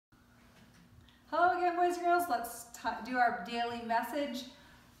Hello again, boys and girls. Let's do our daily message.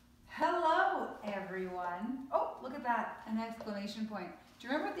 Hello, everyone. Oh, look at that, an exclamation point. Do you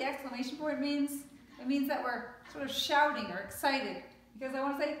remember what the exclamation point means? It means that we're sort of shouting or excited because I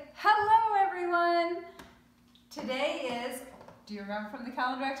want to say, hello, everyone. Today is, do you remember from the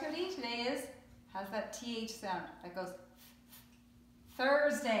calendar activity? Today has that TH sound that goes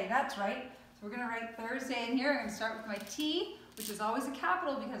Thursday. That's right. So we're going to write Thursday in here. I'm going to start with my T, which is always a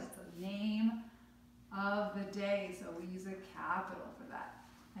capital because it's the name of the day. So we use a capital for that.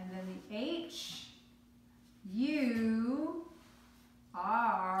 And then the H, U,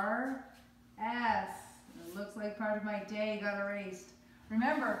 R, S. It looks like part of my day got erased.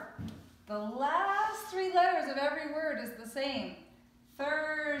 Remember, the last three letters of every word is the same.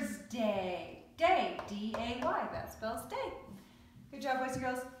 Thursday. Day. D-A-Y. That spells day. Good job, boys and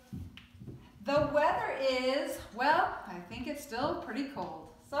girls. The weather is, well, I think it's still pretty cold.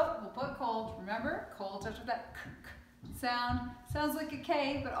 So we'll put cold. Remember, cold starts with that k sound. Sounds like a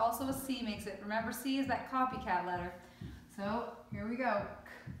K, but also a C makes it. Remember, C is that copycat letter. So here we go.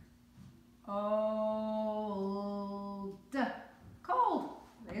 Cold. Cold.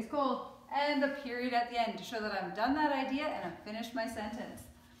 Today's cold. And the period at the end to show that I've done that idea and I've finished my sentence.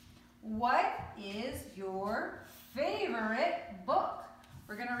 What is your favorite book?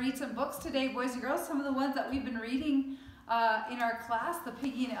 We're going to read some books today, boys and girls. Some of the ones that we've been reading in our class, the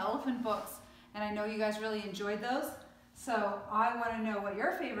Piggy and Elephant books. And I know you guys really enjoyed those. So I want to know what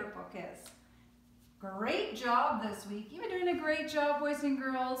your favorite book is. Great job this week. You've been doing a great job, boys and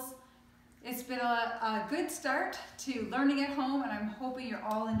girls. It's been a good start to learning at home, and I'm hoping you're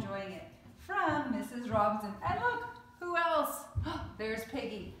all enjoying it. From Mrs. Robinson. And look, who else? There's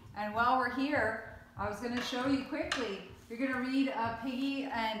Piggy. And while we're here, I was going to show you quickly. You're going to read a Piggy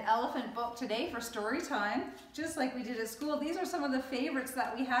and Elephant book today for story time, just like we did at school. These are some of the favorites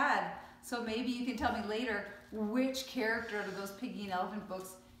that we had. So maybe you can tell me later which character out of those Piggy and Elephant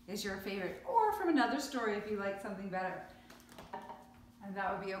books is your favorite, or from another story if you like something better. And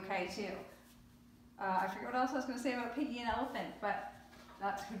that would be okay too. I forget what else I was going to say about Piggy and Elephant, but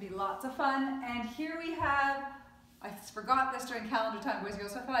that could be lots of fun. And here we have, I forgot this during calendar time, boys and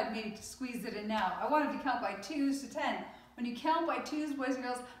girls, so I thought I'd maybe squeeze it in now. I wanted to count by 2s to 10. When you count by 2s, boys and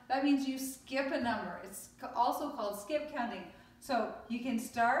girls, that means you skip a number. It's also called skip counting. So you can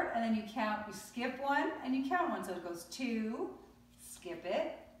start and then you count, you skip one and you count one. So it goes 2, skip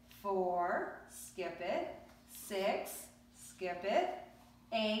it, 4, skip it, 6, skip it,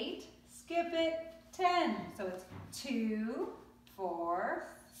 8, skip it, 10. So it's 2, 4,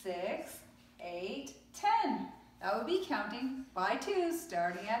 6, 8, 10. That would be counting by 2s,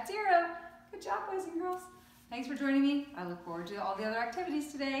 starting at 0. Good job, boys and girls. Thanks for joining me. I look forward to all the other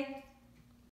activities today.